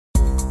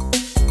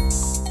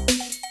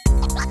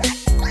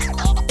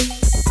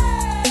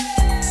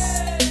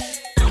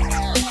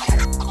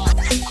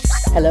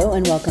Hello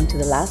and welcome to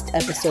the last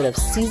episode of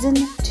Season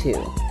 2.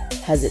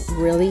 Has it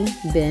really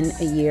been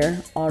a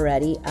year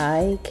already?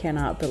 I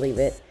cannot believe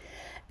it.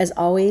 As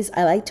always,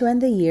 I like to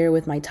end the year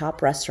with my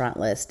top restaurant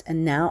list,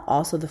 and now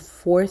also the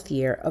 4th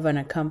year of an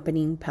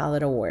accompanying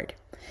palate award.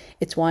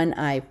 It's one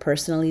I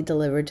personally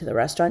delivered to the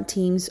restaurant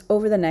teams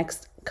over the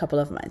next couple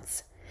of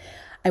months.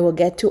 I will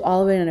get to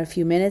all of it in a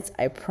few minutes,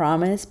 I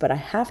promise, but I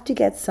have to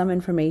get some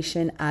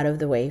information out of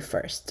the way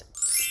first.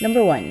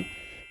 Number 1,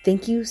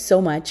 thank you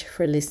so much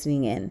for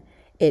listening in.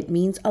 It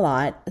means a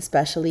lot,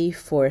 especially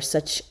for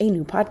such a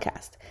new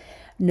podcast.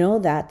 Know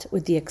that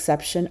with the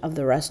exception of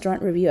the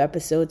restaurant review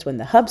episodes when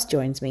the Hubs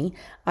joins me,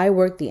 I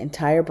work the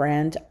entire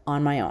brand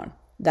on my own.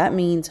 That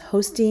means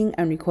hosting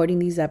and recording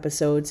these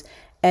episodes,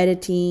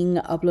 editing,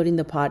 uploading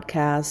the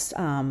podcast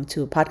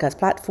to podcast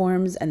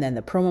platforms, and then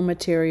the promo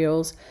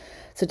materials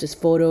such as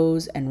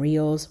photos and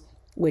reels,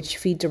 which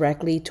feed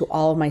directly to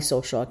all of my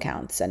social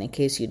accounts. And in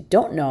case you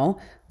don't know,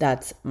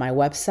 that's my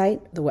website,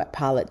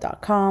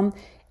 thewetpalate.com,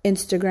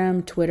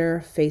 Instagram,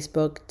 Twitter,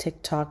 Facebook,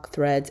 TikTok,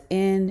 Threads,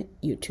 and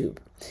YouTube.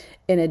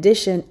 In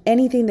addition,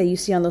 anything that you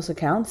see on those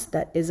accounts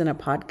that isn't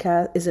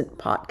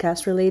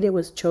podcast related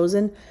was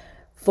chosen,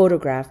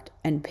 photographed,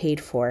 and paid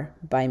for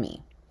by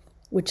me.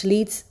 Which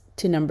leads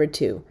to number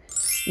 2.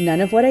 None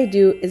of what I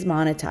do is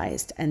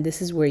monetized, and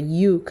this is where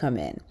you come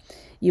in.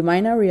 You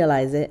might not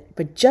realize it,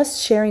 but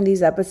just sharing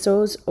these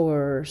episodes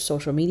or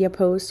social media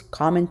posts,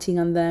 commenting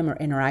on them, or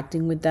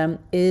interacting with them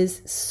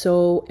is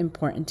so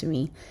important to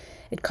me.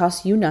 It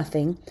costs you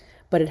nothing,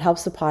 but it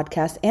helps the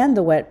podcast and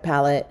the Wet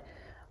Palate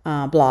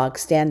blog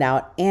stand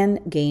out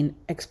and gain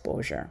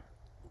exposure.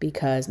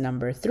 Because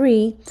number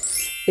 3,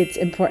 it's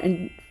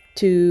important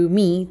to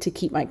me to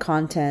keep my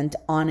content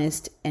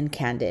honest and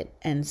candid,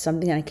 and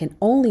something I can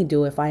only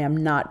do if I am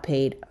not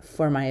paid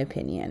for my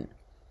opinion.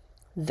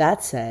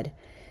 That said,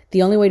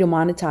 the only way to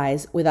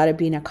monetize without it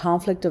being a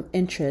conflict of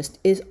interest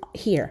is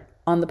here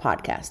on the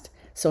podcast,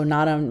 so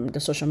not on the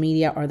social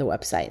media or the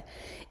website.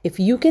 If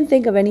you can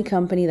think of any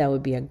company that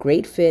would be a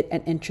great fit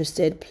and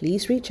interested,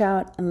 please reach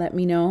out and let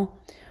me know.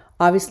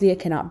 Obviously, it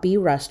cannot be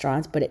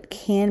restaurants, but it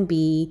can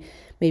be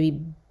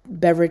maybe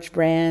beverage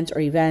brands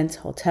or events,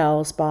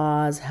 hotels,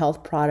 spas,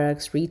 health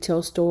products,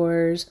 retail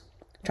stores,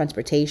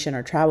 transportation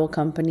or travel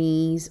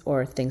companies,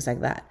 or things like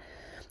that.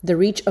 The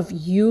reach of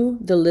you,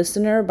 the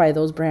listener, by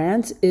those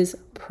brands is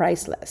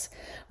priceless.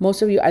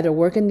 Most of you either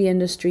work in the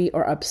industry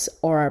or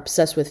are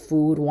obsessed with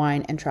food,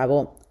 wine, and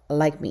travel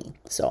like me.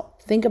 So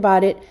think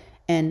about it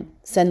and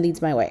send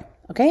leads my way,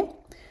 okay?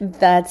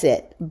 That's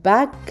it.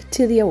 Back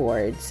to the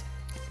awards.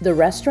 The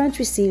restaurants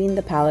receiving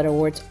the Palate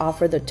Awards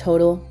offer the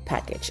total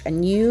package.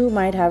 And you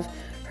might have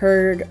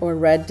heard or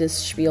read this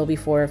spiel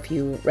before if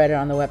you read it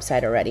on the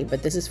website already,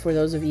 but this is for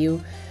those of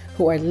you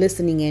who are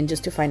listening in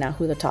just to find out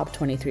who the top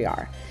 23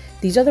 are.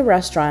 These are the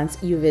restaurants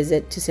you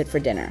visit to sit for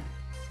dinner.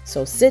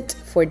 So sit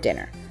for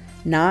dinner,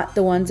 not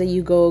the ones that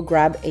you go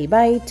grab a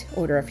bite,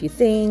 order a few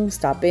things,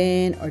 stop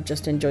in, or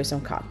just enjoy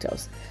some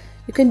cocktails.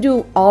 You can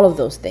do all of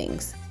those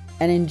things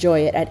and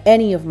enjoy it at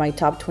any of my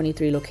top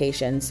 23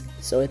 locations.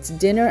 So it's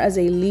dinner as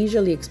a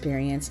leisurely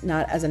experience,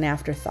 not as an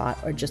afterthought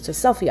or just a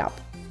selfie op.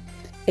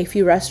 A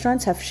few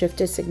restaurants have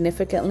shifted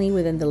significantly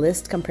within the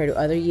list compared to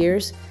other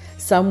years.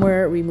 Some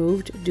were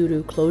removed due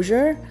to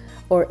closure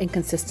or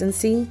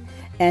inconsistency.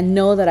 And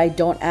know that I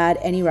don't add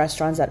any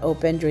restaurants that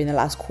opened during the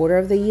last quarter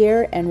of the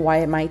year and why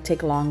it might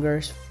take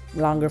longer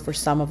for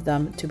some of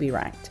them to be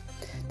ranked.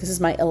 This is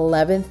my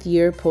 11th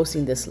year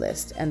posting this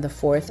list, and the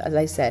 4th, as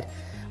I said,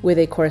 with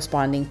a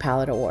corresponding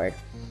Palate Award.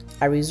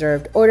 I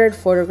reserved, ordered,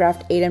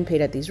 photographed, ate, and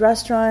paid at these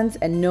restaurants,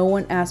 and no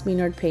one asked me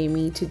nor paid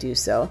me to do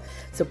so.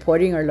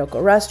 Supporting our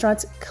local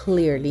restaurants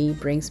clearly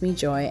brings me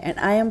joy, and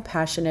I am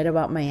passionate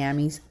about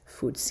Miami's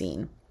food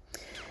scene.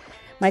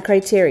 My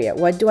criteria: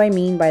 what do I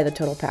mean by the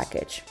total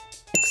package?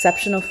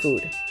 Exceptional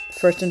food.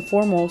 First and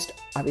foremost,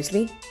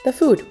 obviously, the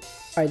food.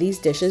 Are these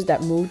dishes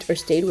that moved or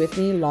stayed with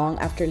me long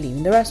after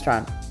leaving the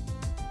restaurant?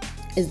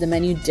 Is the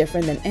menu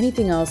different than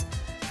anything else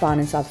found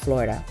in South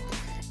Florida?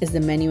 Is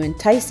the menu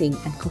enticing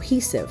and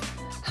cohesive?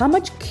 How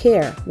much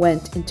care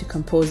went into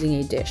composing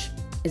a dish?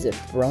 Is it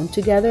thrown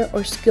together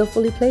or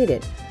skillfully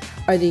plated?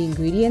 Are the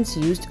ingredients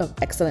used of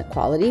excellent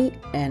quality?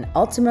 And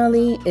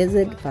ultimately, is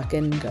it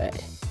fucking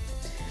good?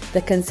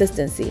 The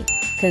consistency.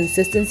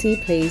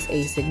 Consistency plays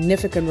a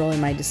significant role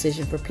in my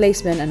decision for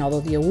placement, and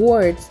although the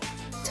awards,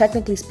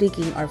 technically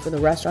speaking, are for the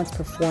restaurant's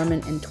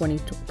performance in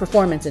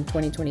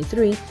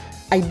 2023,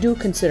 I do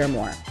consider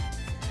more.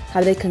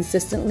 Have they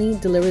consistently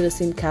delivered the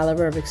same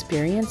caliber of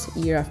experience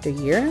year after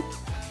year?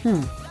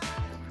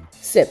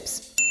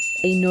 Sips.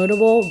 A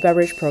notable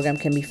beverage program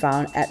can be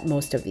found at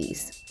most of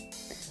these.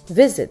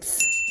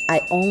 Visits.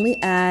 I only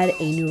add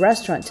a new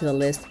restaurant to the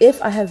list if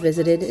I have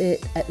visited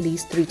it at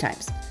least 3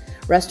 times.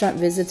 Restaurant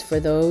visits for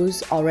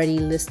those already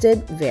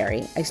listed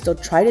vary. I still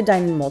try to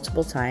dine in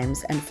multiple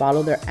times and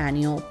follow their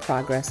annual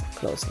progress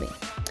closely.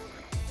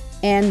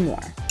 And more.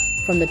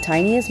 From the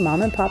tiniest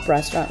mom and pop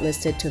restaurant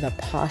listed to the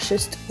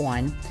poshest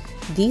one,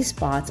 these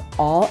spots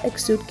all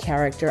exude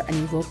character and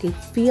evoke a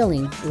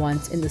feeling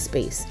once in the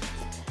space.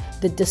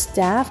 Did the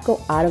staff go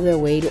out of their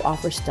way to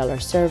offer stellar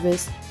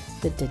service?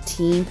 Did the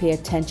team pay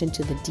attention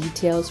to the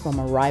details from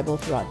arrival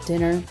throughout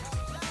dinner?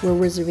 Were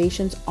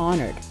reservations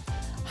honored?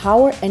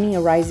 How were any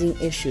arising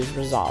issues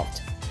resolved?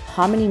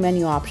 How many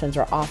menu options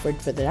are offered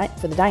for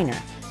the diner?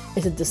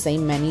 Is it the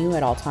same menu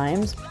at all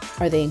times?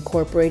 Are they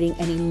incorporating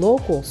any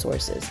local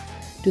sources?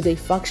 Do they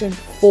function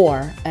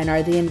for and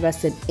are they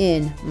invested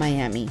in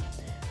Miami?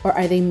 Or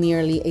are they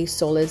merely a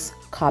soulless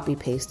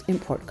copy-paste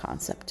import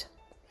concept?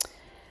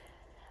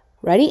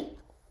 Ready?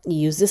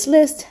 Use this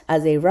list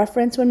as a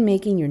reference when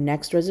making your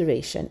next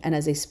reservation and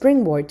as a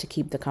springboard to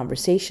keep the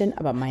conversation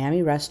about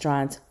Miami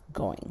restaurants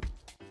going.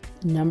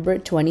 Number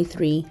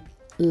 23,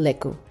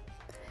 Leku.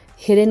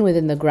 Hidden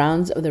within the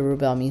grounds of the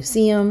Rubel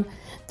Museum,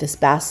 this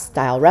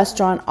Basque-style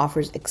restaurant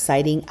offers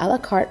exciting a la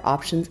carte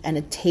options and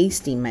a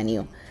tasty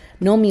menu.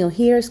 No meal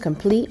here is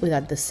complete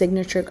without the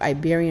signature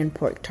Iberian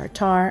pork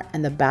tartare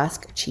and the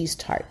Basque cheese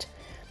tart.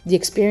 The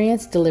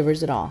experience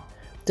delivers it all.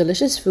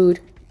 Delicious food,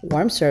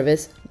 warm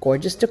service,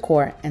 gorgeous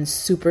decor, and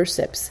super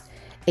sips.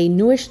 A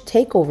newish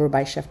takeover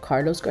by Chef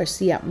Carlos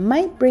Garcia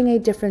might bring a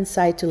different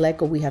side to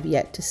Leco we have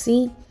yet to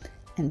see,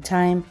 and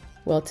time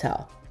will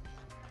tell.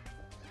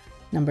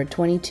 Number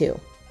 22,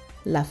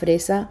 La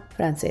Fresa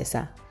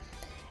Francesa.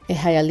 A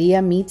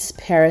Hialeah meets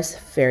Paris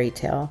fairy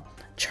tale.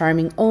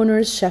 Charming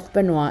owners Chef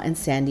Benoit and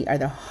Sandy are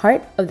the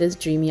heart of this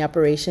dreamy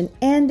operation,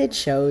 and it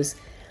shows.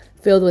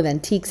 Filled with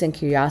antiques and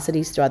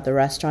curiosities throughout the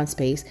restaurant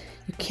space,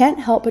 you can't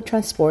help but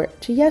transport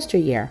to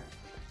yesteryear.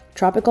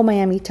 Tropical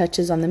Miami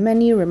touches on the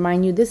menu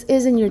remind you this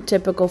isn't your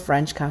typical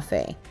French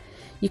cafe.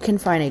 You can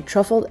find a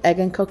truffled egg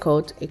and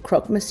cocotte, a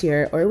croque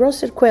monsieur, or a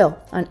roasted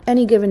quail on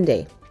any given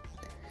day.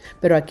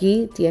 Pero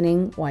aquí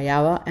tienen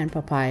guayaba and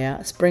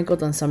papaya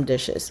sprinkled on some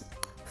dishes.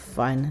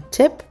 Fun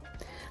tip: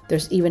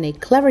 there's even a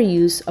clever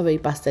use of a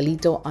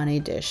pastelito on a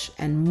dish.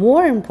 And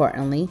more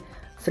importantly,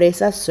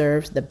 Fresa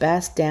serves the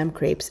best damn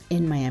crepes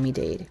in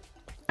Miami-Dade.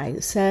 I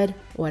said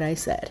what I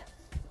said.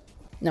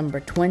 Number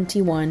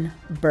 21,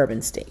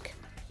 Bourbon Steak.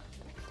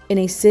 In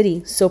a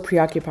city so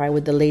preoccupied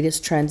with the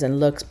latest trends and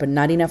looks but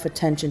not enough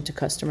attention to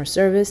customer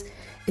service,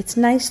 it's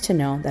nice to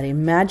know that a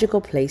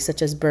magical place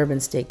such as Bourbon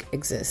Steak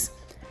exists.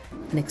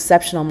 An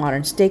exceptional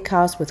modern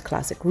steakhouse with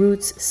classic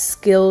roots,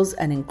 skills,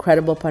 and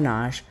incredible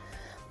panache.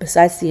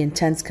 Besides the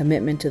intense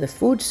commitment to the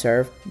food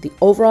served, the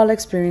overall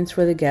experience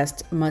for the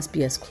guest must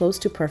be as close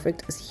to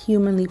perfect as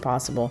humanly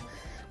possible,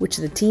 which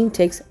the team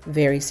takes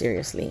very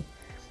seriously.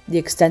 The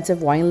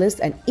extensive wine list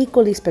and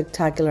equally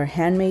spectacular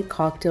handmade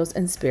cocktails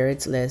and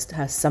spirits list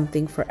has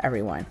something for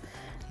everyone.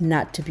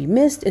 Not to be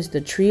missed is the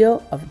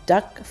trio of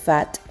duck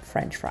fat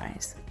French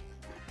fries.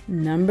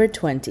 Number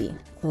 20,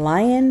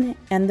 Lion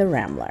and the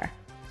Rambler.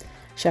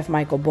 Chef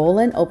Michael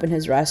Boland opened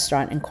his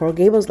restaurant in Coral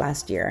Gables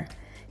last year.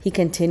 He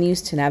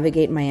continues to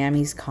navigate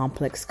Miami's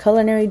complex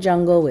culinary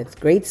jungle with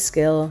great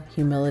skill,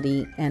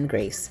 humility, and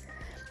grace.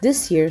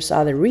 This year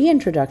saw the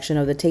reintroduction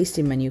of the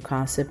tasting menu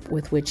concept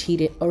with which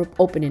he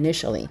opened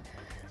initially.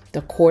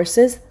 The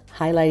courses,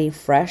 highlighting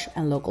fresh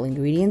and local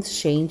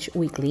ingredients, change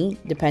weekly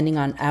depending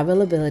on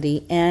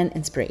availability and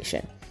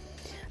inspiration.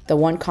 The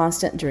one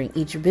constant during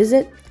each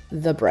visit,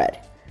 the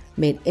bread.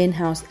 Made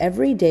in-house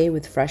every day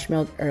with fresh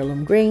milled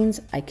heirloom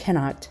grains, I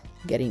cannot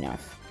get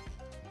enough.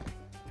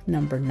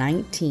 Number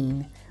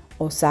 19,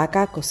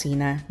 Osaka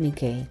Cocina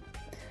Nikkei.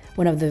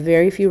 One of the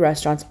very few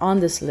restaurants on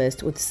this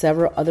list with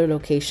several other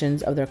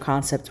locations of their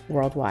concept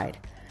worldwide.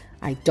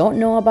 I don't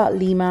know about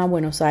Lima,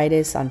 Buenos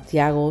Aires,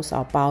 Santiago,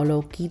 Sao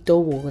Paulo,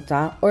 Quito,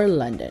 Bogota, or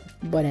London,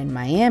 but in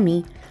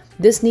Miami,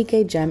 this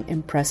Nikkei gem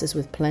impresses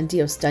with plenty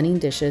of stunning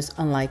dishes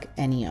unlike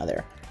any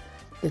other.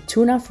 The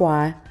tuna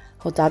foie,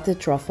 hotate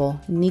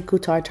truffle, niku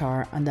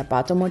tartare, and the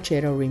pato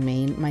mochero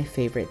remain my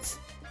favorites.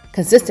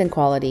 Consistent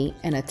quality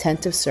and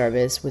attentive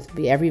service with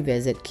every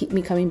visit keep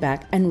me coming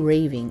back and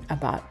raving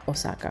about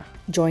Osaka.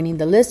 Joining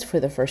the list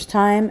for the first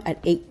time at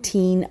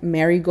 18,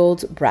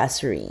 Marigold's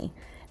Brasserie.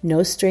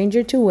 No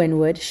stranger to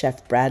Wynwood,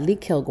 Chef Bradley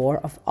Kilgore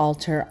of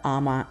Alter,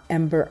 Ama,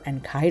 Ember,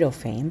 and Kaido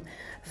fame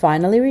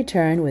finally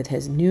returned with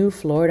his new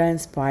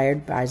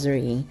Florida-inspired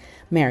brasserie,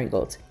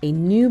 Marigold's, a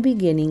new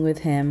beginning with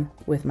him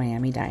with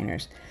Miami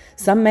diners.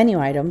 Some menu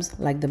items,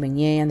 like the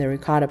beignet and the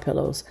ricotta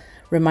pillows,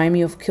 remind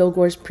me of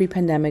Kilgore's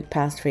pre-pandemic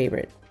past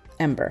favorite,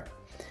 Ember.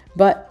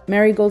 But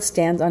Marigold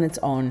stands on its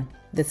own.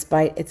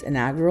 Despite its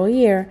inaugural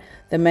year,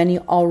 the menu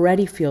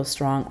already feels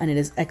strong and it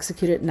is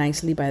executed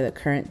nicely by the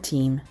current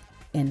team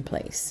in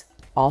place.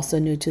 Also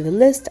new to the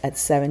list at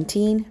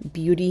 17,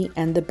 Beauty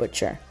and the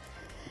Butcher.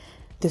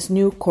 This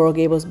new Coral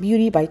Gables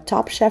Beauty by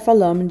Top Chef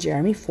alum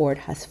Jeremy Ford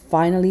has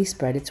finally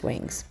spread its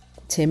wings.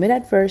 Timid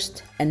at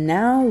first and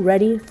now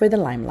ready for the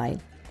limelight.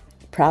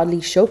 Proudly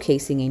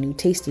showcasing a new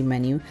tasting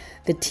menu,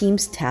 the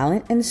team's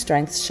talent and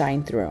strengths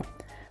shine through.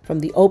 From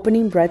the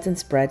opening breads and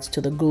spreads to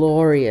the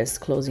glorious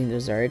closing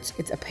desserts,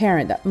 it's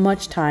apparent that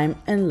much time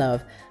and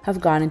love have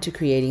gone into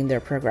creating their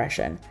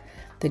progression.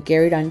 The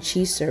Garridon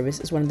cheese service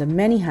is one of the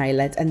many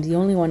highlights and the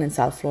only one in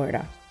South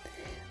Florida.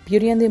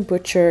 Beauty and the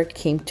Butcher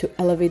came to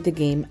elevate the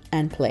game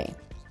and play.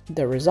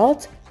 The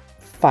result?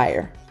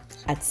 Fire.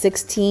 At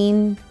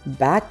 16,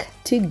 back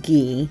to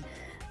ghee.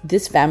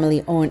 This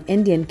family-owned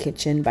Indian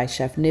kitchen by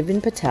Chef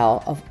Nivin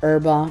Patel of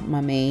Herba,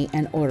 Mame,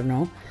 and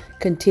Horno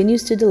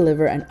continues to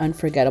deliver an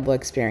unforgettable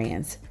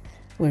experience.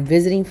 When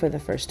visiting for the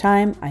first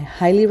time, I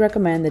highly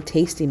recommend the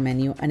tasting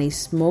menu and a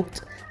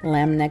smoked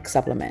lamb neck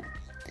supplement.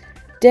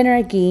 Dinner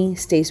at ghee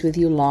stays with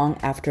you long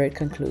after it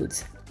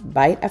concludes.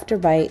 Bite after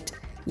bite,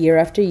 year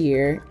after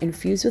year,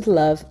 infused with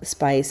love,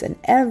 spice, and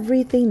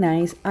everything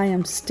nice, I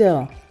am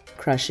still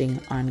crushing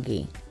on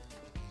ghee.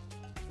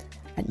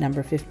 At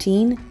number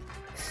 15,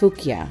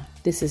 Fukia.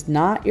 This is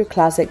not your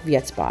classic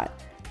Viet spot.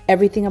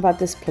 Everything about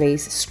this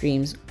place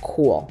screams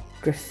cool,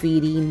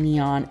 graffiti,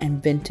 neon,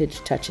 and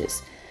vintage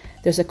touches.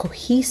 There's a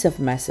cohesive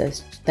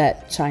message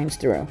that shines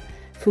through.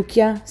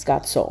 Fukia's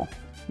got soul,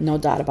 no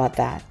doubt about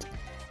that.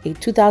 A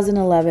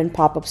 2011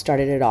 pop-up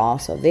started it all,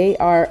 so they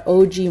are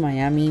OG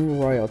Miami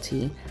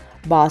royalty.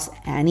 Boss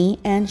Annie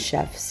and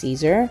Chef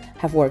Caesar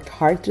have worked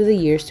hard through the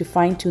years to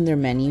fine-tune their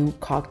menu,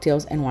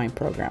 cocktails, and wine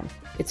program.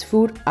 It's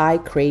food I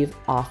crave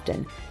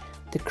often.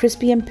 The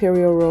crispy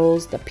imperial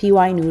rolls, the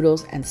PY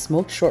noodles, and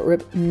smoked short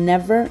rib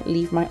never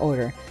leave my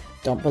order.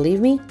 Don't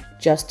believe me?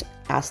 Just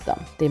ask them.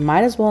 They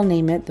might as well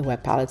name it the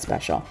Wet Palate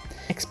Special.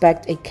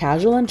 Expect a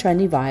casual and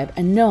trendy vibe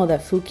and know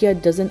that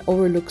Fukia doesn't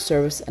overlook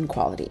service and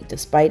quality,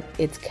 despite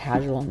its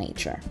casual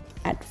nature.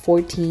 At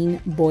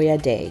 14,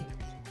 Boya Day.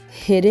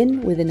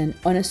 Hidden within an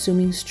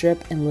unassuming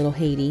strip in Little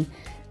Haiti,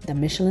 the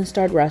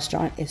Michelin-starred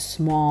restaurant is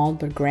small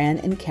but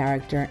grand in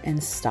character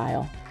and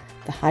style.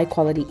 The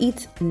high-quality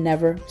eats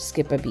never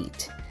skip a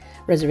beat.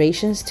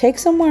 Reservations take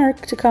some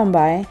work to come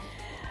by,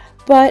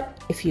 but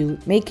if you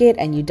make it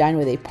and you dine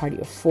with a party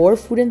of 4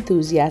 food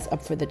enthusiasts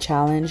up for the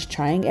challenge,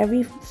 trying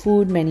every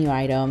food menu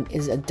item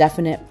is a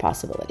definite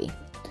possibility.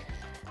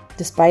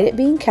 Despite it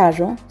being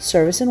casual,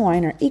 service and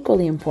wine are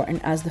equally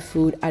important as the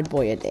food at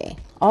Boya Day.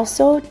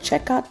 Also,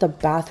 check out the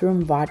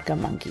Bathroom Vodka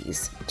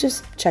Monkeys.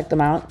 Just check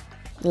them out.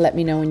 Let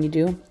me know when you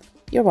do.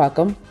 You're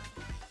welcome.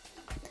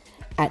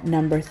 At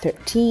number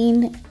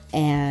 13,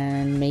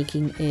 and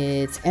making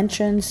its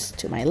entrance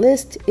to my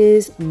list,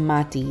 is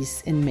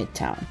Mati's in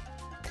Midtown.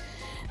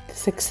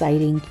 This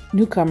exciting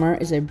newcomer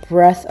is a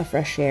breath of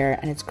fresh air,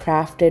 and it's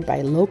crafted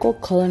by local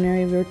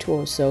culinary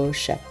virtuoso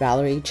Chef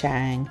Valerie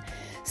Chang.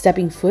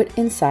 Stepping foot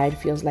inside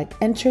feels like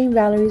entering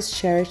Valerie's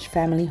cherished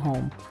family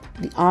home.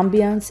 The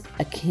ambience,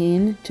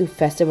 akin to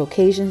festive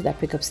occasions that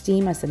pick up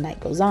steam as the night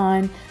goes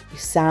on,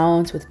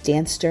 resounds with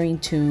dance-stirring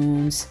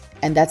tunes.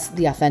 And that's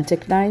the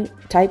authentic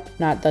type,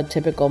 not the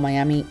typical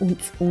Miami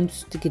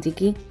unts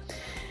tiki-tiki.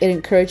 It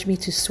encouraged me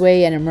to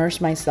sway and immerse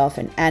myself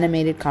in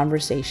animated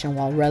conversation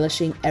while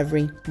relishing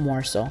every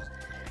morsel.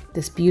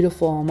 This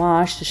beautiful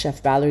homage to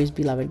Chef Valerie's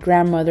beloved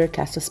grandmother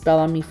cast a spell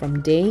on me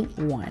from day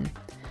one.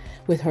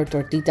 With her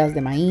tortitas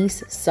de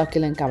maíz,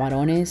 succulent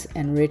camarones,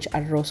 and rich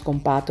arroz con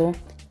pato,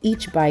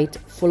 each bite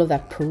full of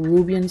that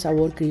Peruvian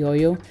sabor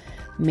criollo,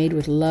 made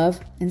with love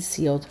and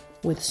sealed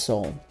with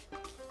soul.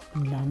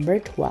 Number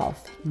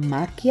 12,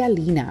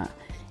 Machialina,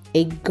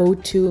 a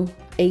go-to,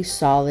 a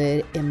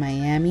solid, a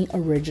Miami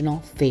original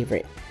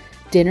favorite.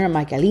 Dinner at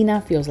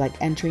Machialina feels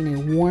like entering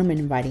a warm and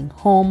inviting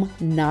home,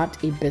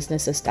 not a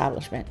business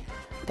establishment.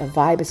 The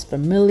vibe is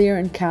familiar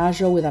and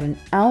casual without an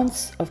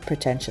ounce of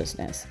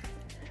pretentiousness.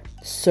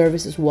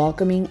 Service is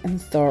welcoming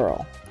and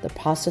thorough. The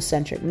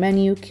pasta-centric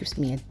menu keeps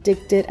me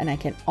addicted, and I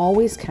can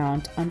always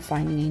count on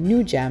finding a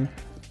new gem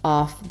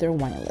off their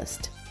wine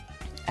list.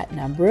 At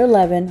number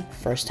 11,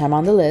 first time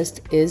on the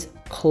list, is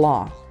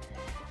Claw.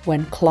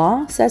 When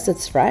Claw says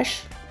it's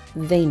fresh,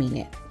 they mean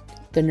it.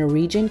 The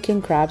Norwegian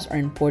king crabs are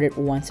imported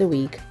once a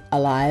week,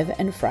 alive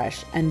and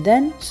fresh, and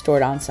then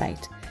stored on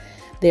site.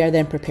 They are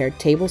then prepared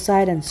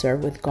tableside and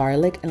served with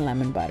garlic and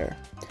lemon butter.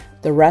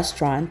 The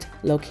restaurant,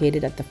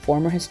 located at the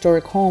former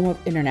historic home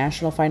of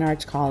International Fine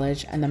Arts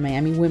College and the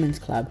Miami Women's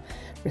Club,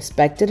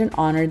 respected and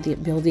honored the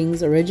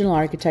building's original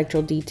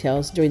architectural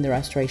details during the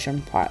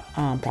restoration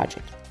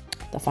project.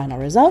 The final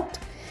result?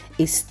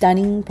 A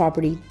stunning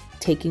property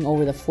taking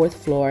over the 4th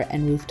floor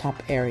and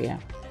rooftop area.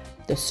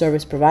 The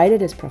service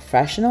provided is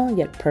professional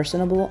yet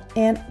personable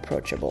and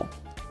approachable.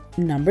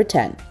 Number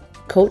 10,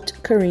 Cote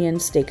Korean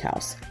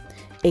Steakhouse.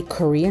 A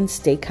Korean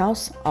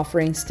steakhouse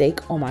offering steak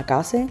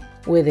omakase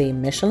with a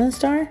Michelin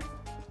star?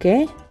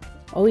 Okay?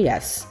 Oh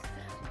yes.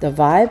 The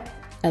vibe,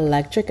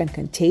 electric and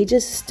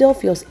contagious, still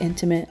feels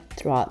intimate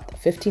throughout the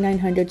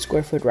 5,900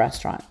 square foot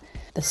restaurant.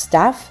 The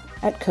staff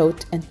at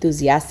Cote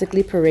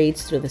enthusiastically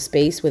parades through the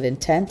space with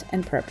intent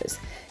and purpose.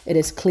 It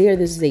is clear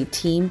this is a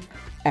team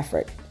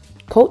effort.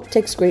 Cote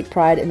takes great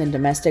pride in the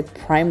domestic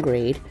prime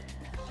grade,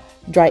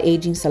 dry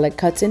aging select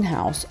cuts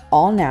in-house,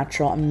 all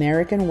natural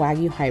American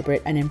Wagyu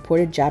hybrid and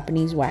imported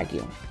Japanese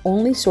Wagyu,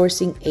 only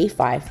sourcing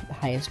A5, the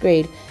highest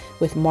grade,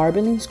 with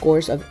marbling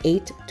scores of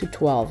 8 to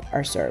 12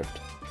 are served.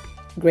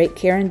 Great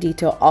care and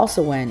detail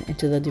also went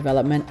into the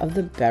development of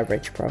the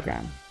beverage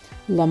program.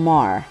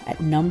 Lamar at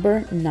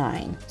number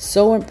 9.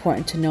 So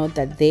important to note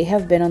that they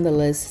have been on the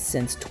list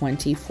since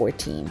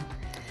 2014.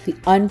 The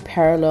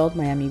unparalleled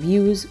Miami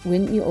views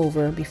win you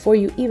over before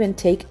you even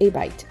take a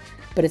bite.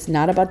 But it's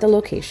not about the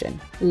location.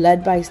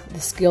 Led by the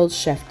skilled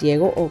chef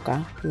Diego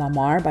Oca, La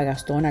Mar by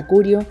Gaston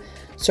Acurio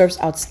serves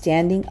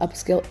outstanding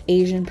upscale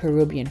Asian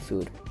Peruvian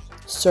food.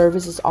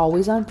 Service is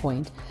always on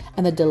point,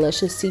 and the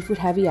delicious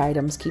seafood-heavy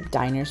items keep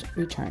diners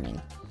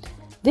returning.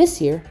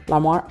 This year, La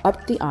Mar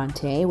upped the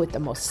ante with the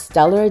most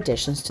stellar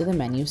additions to the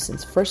menu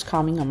since first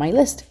coming on my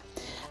list.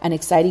 An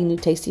exciting new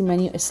tasting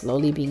menu is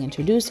slowly being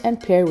introduced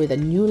and paired with a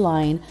new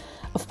line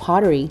of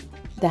pottery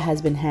that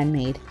has been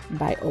handmade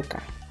by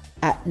Oca.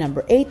 At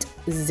number 8,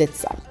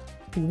 Zitsum.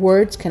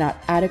 Words cannot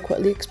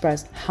adequately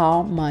express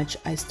how much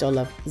I still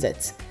love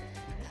zits.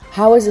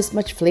 How is this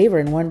much flavor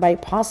in one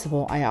bite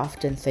possible, I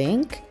often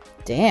think?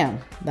 Damn,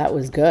 that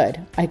was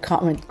good. I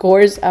comment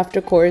course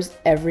after course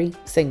every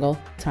single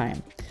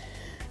time.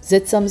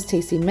 Zitsum's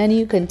tasting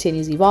menu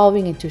continues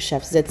evolving into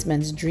Chef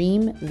Zitzman's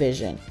dream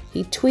vision.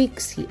 He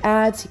tweaks, he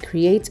adds, he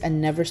creates, and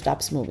never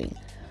stops moving.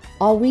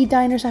 All we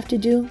diners have to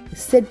do is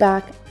sit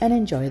back and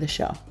enjoy the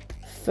show.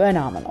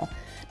 Phenomenal.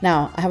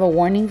 Now, I have a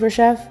warning for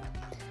Chef.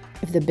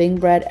 If the Bing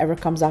bread ever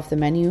comes off the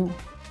menu,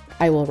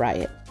 I will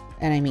riot,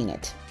 and I mean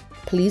it.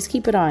 Please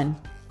keep it on.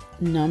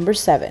 Number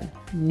 7,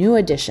 new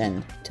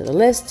addition to the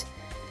list,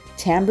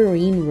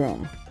 Tambourine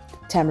Room.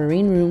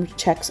 Tambourine Room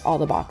checks all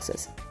the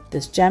boxes.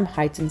 This gem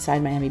hides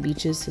inside Miami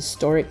Beach's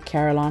historic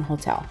Carillon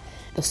Hotel.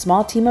 The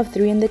small team of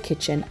 3 in the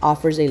kitchen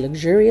offers a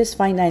luxurious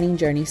fine dining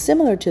journey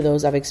similar to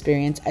those I've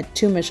experienced at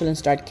 2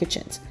 Michelin-starred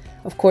kitchens.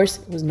 Of course,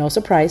 it was no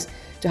surprise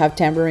to have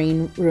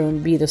Tambourine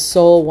Room be the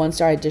sole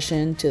 1-star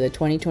addition to the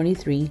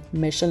 2023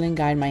 Michelin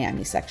Guide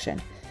Miami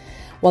section.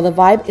 While the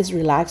vibe is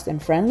relaxed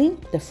and friendly,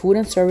 the food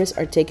and service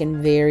are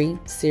taken very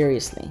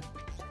seriously.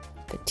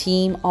 The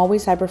team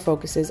always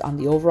hyper-focuses on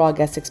the overall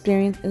guest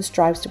experience and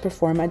strives to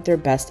perform at their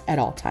best at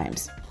all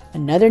times.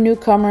 Another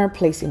newcomer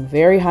placing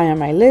very high on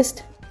my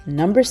list,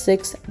 number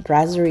 6,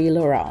 Brasserie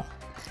Laurel.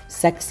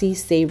 Sexy,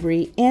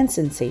 savory, and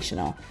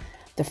sensational.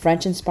 The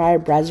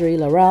French-inspired Brasserie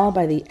Laurel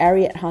by the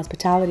Ariete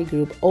Hospitality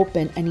Group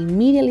opened and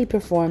immediately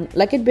performed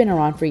like it'd been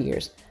around for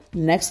years.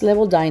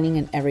 Next-level dining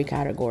in every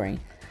category.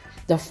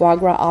 The foie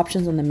gras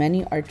options on the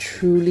menu are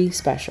truly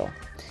special.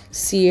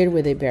 Seared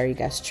with a berry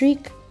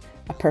gastrique,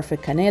 a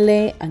perfect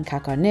cannelle and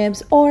caca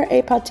nibs, or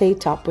a pâté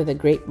topped with a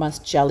grape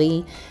musk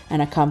jelly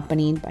and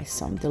accompanied by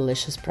some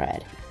delicious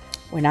bread.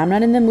 When I'm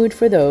not in the mood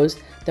for those,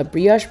 the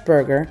brioche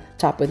burger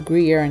topped with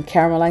Gruyere and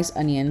caramelized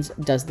onions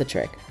does the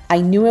trick.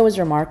 I knew it was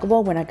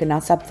remarkable when I could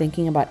not stop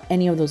thinking about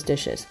any of those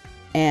dishes.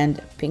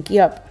 And pinky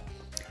up,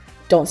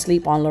 don't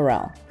sleep on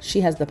Laurel.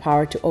 She has the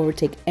power to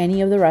overtake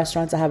any of the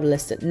restaurants I have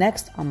listed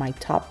next on my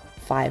top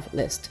 5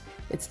 list.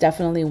 It's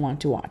definitely one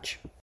to watch.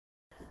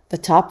 The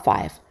top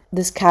 5.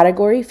 This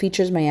category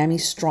features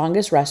Miami's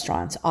strongest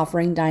restaurants,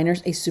 offering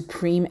diners a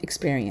supreme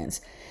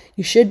experience.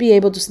 You should be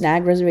able to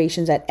snag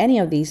reservations at any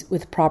of these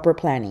with proper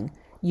planning.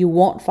 You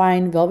won't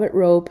find Velvet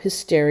Rope,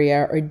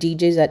 Hysteria, or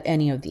DJs at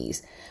any of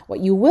these. What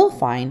you will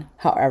find,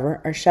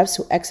 however, are chefs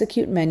who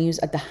execute menus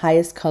at the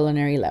highest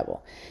culinary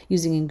level,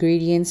 using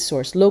ingredients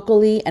sourced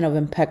locally and of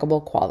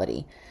impeccable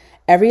quality.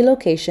 Every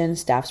location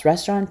staffs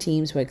restaurant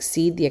teams who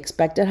exceed the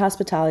expected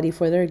hospitality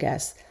for their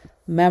guests,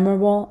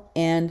 memorable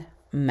and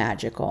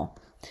magical.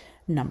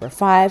 Number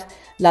 5,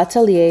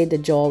 L'Atelier de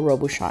Joel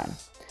Robuchon.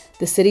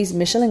 The city's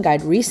Michelin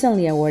Guide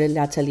recently awarded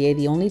L'Atelier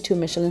the only 2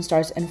 Michelin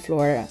stars in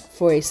Florida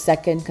for a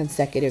second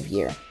consecutive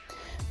year.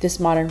 This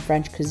modern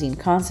French cuisine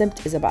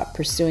concept is about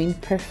pursuing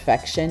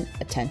perfection,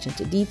 attention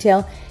to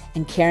detail,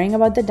 and caring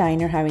about the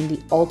diner having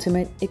the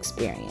ultimate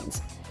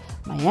experience.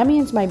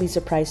 Miamians might be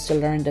surprised to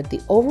learn that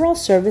the overall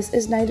service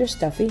is neither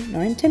stuffy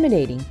nor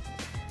intimidating.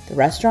 The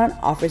restaurant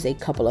offers a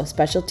couple of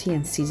specialty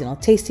and seasonal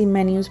tasting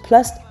menus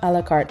plus a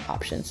la carte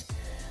options.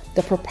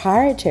 The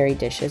proprietary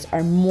dishes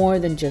are more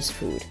than just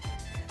food.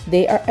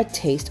 They are a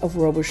taste of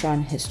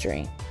Robuchon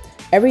history.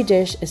 Every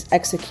dish is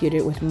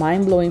executed with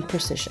mind-blowing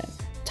precision,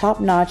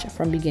 top-notch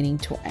from beginning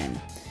to end.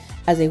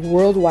 As a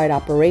worldwide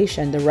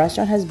operation, the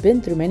restaurant has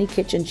been through many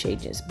kitchen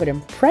changes, but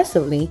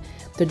impressively,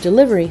 the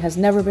delivery has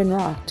never been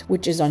rocked,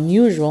 which is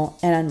unusual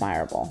and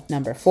admirable.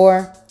 Number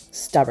 4,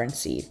 Stubborn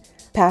Seed.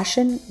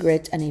 Passion,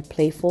 grit, and a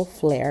playful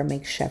flair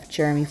make Chef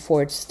Jeremy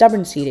Ford's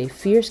Stubborn Seed a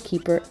fierce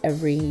keeper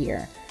every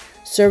year.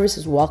 Service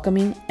is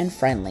welcoming and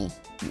friendly.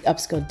 The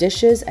upscale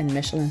dishes and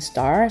Michelin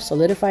star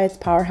solidify its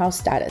powerhouse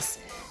status.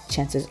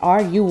 Chances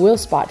are you will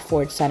spot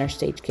Ford's center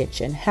stage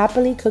kitchen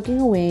happily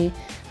cooking away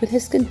with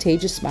his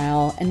contagious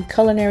smile and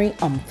culinary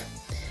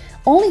oomph.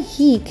 Only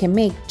he can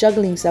make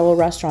juggling several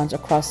restaurants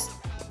across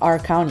our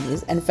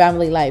counties and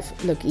family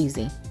life look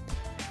easy.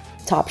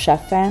 Top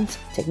Chef fans,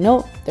 take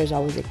note, there's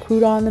always a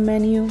crouton on the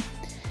menu.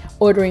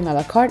 Ordering a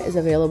la carte is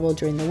available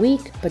during the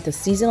week, but the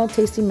seasonal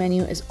tasting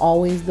menu is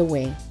always the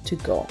way to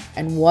go.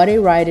 And what a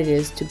ride it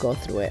is to go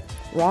through it.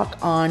 Rock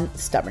on,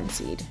 Stubborn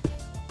Seed.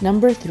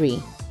 Number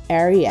 3,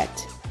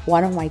 Ariete,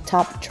 one of my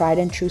top tried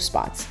and true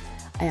spots.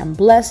 I am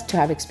blessed to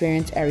have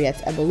experienced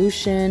Ariete's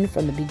evolution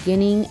from the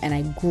beginning, and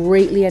I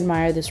greatly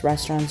admire this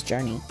restaurant's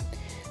journey.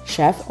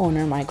 Chef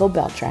owner Michael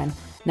Beltran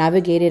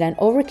navigated and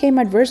overcame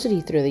adversity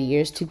through the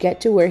years to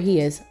get to where he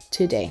is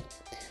today.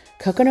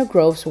 Coconut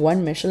Grove's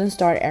one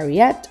Michelin-star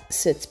Ariete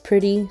sits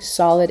pretty,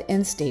 solid,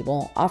 and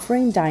stable,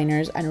 offering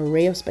diners an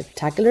array of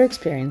spectacular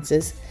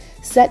experiences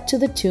set to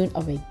the tune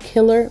of a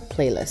killer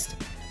playlist.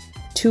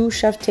 2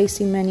 chef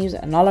tasting menus,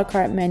 an a la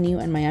carte menu,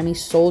 and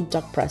Miami's sole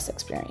duck press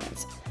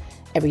experience.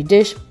 Every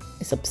dish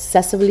is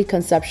obsessively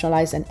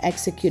conceptualized and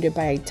executed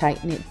by a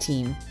tight-knit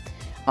team,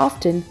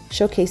 often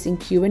showcasing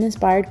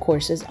Cuban-inspired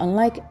courses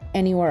unlike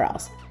anywhere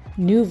else.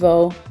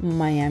 Nouveau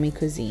Miami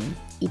cuisine.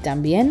 Y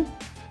también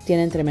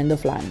tienen tremendo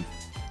flan.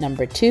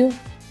 Number 2,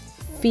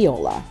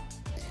 Fiola.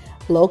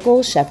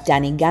 Local chef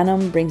Danny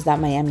Gannum brings that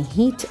Miami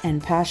heat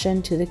and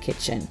passion to the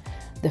kitchen.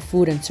 The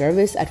food and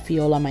service at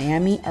Fiola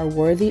Miami are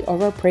worthy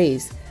of our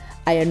praise.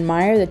 I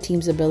admire the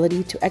team's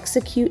ability to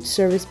execute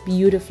service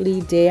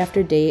beautifully day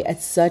after day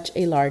at such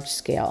a large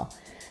scale.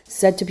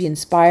 Said to be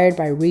inspired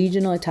by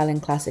regional Italian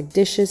classic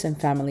dishes and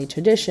family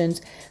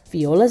traditions,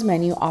 Fiola's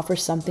menu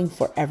offers something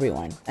for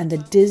everyone, and the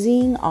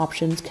dizzying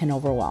options can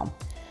overwhelm.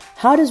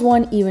 How does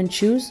one even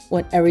choose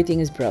when everything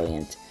is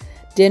brilliant?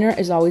 Dinner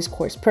is always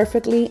coursed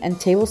perfectly, and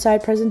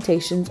tableside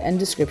presentations and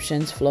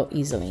descriptions flow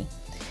easily.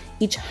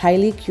 Each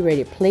highly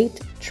curated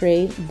plate,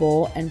 tray,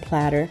 bowl, and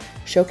platter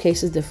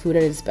showcases the food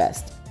at its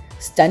best.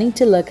 Stunning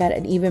to look at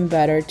and even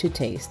better to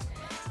taste.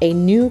 A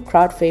new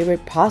crowd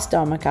favorite pasta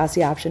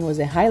omakase option was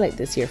a highlight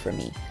this year for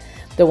me.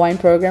 The wine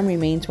program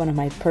remains one of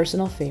my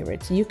personal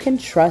favorites. You can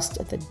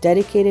trust the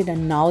dedicated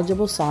and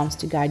knowledgeable somms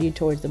to guide you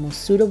towards the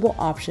most suitable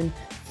option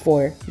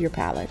for your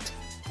palate.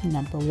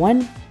 Number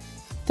 1,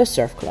 the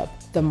Surf Club.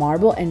 The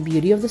marble and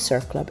beauty of the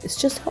Surf Club is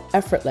just how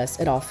effortless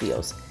it all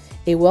feels.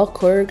 A well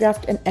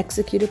choreographed and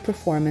executed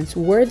performance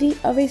worthy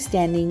of a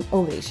standing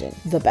ovation.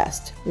 The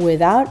best,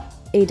 without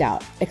a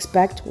doubt.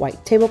 Expect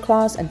white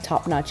tablecloths and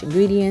top-notch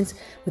ingredients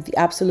with the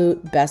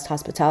absolute best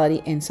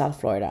hospitality in South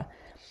Florida.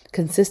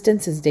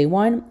 Consistent since day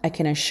one, I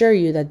can assure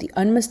you that the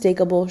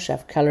unmistakable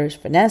Chef Keller's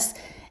finesse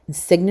and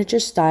signature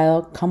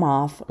style come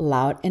off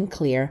loud and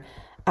clear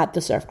at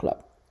the Surf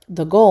Club.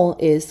 The goal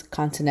is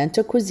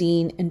continental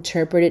cuisine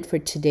interpreted for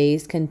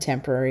today's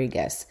contemporary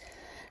guests.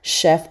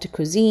 Chef de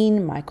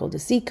cuisine Michael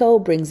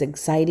DeSico brings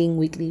exciting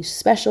weekly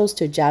specials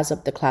to jazz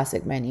up the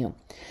classic menu.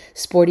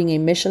 Sporting a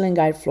Michelin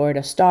Guide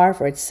Florida star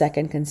for its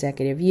 2nd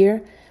consecutive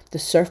year, the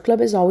Surf Club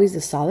is always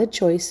the solid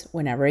choice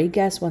whenever a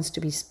guest wants to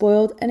be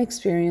spoiled and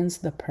experience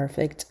the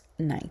perfect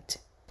night.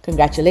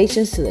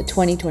 Congratulations to the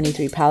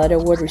 2023 Palette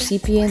Award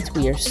recipients.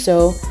 We are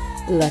so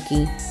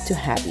lucky to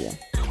have you.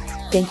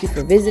 Thank you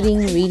for visiting,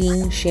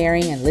 reading,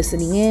 sharing, and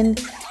listening in.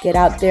 Get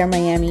out there,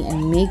 Miami,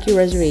 and make your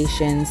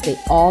reservations. They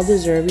all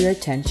deserve your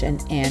attention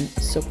and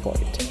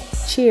support.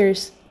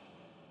 Cheers.